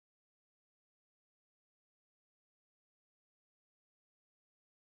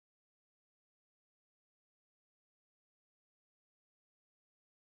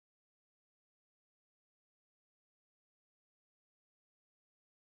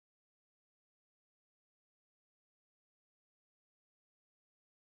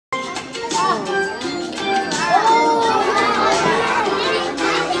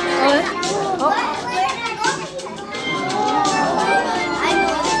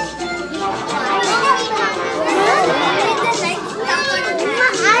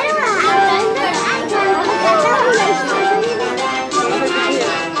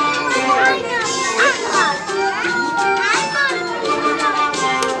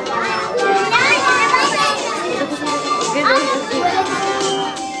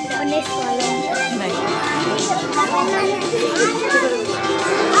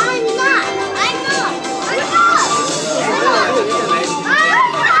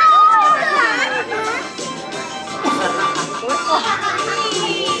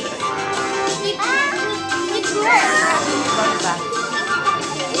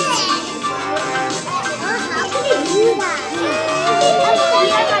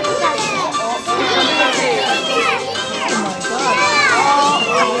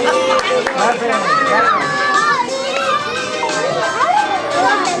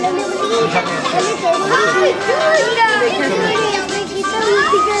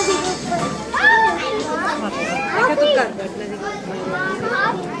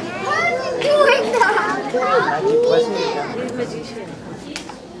Magician.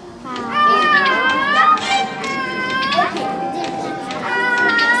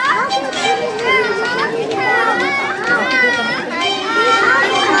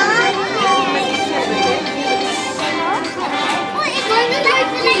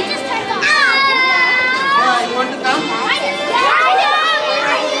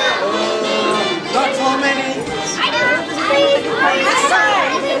 Not so many.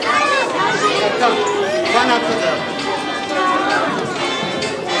 Come, one after the other.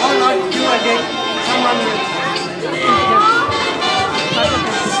 Or not you again. Someone will.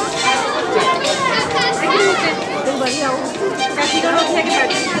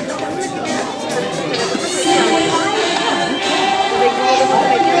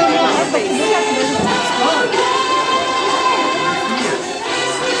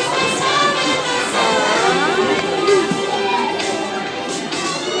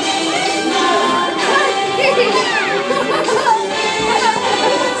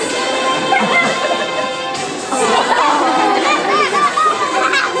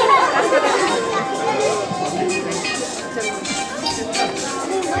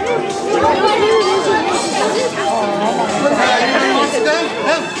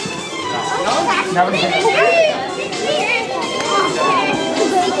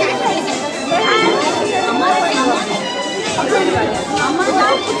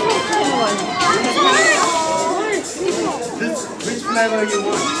 Which flavor you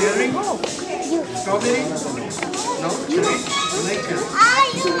want? Cherry? Strawberry? No? Cherry? You like cherry?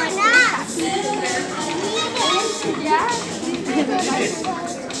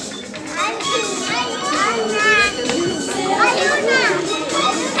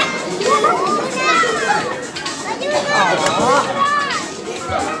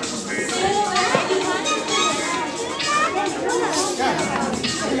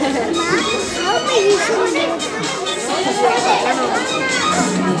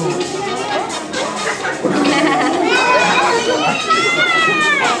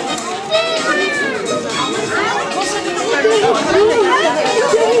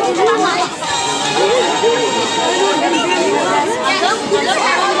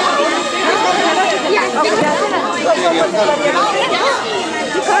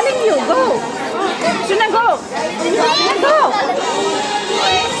 He's calling you. Go. Shouldn't go. Shouldn't go.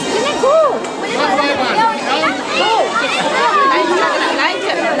 Shouldn't go. One by one. Go.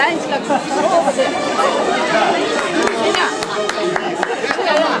 Line. Go over there.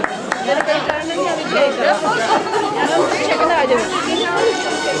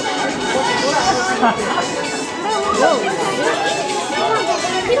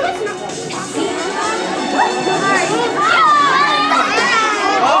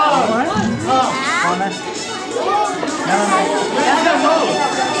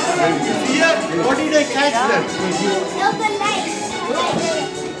 Here, what did I catch then?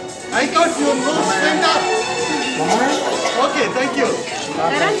 I thought your nose went up. Okay, thank you.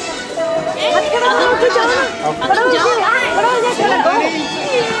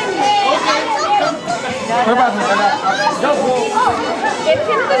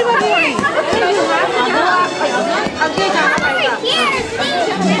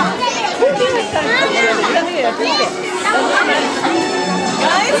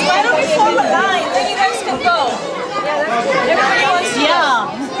 Guys, why don't we form a line? Then you guys can go. Everybody wants to go.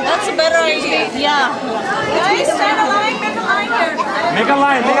 That's a better idea. Yeah. Guys, stand a line, make a line here. Make a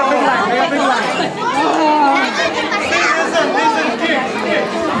line, make a big line, make a big line. Listen,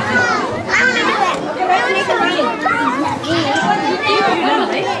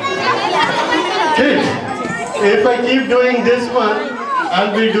 kids, if I keep doing this one,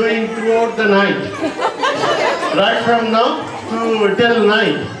 I'll be doing throughout the night. Right from now to till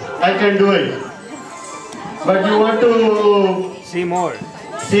night, I can do it. But you want to See more.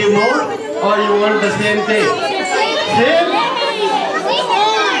 see more, or you want the same thing? Same?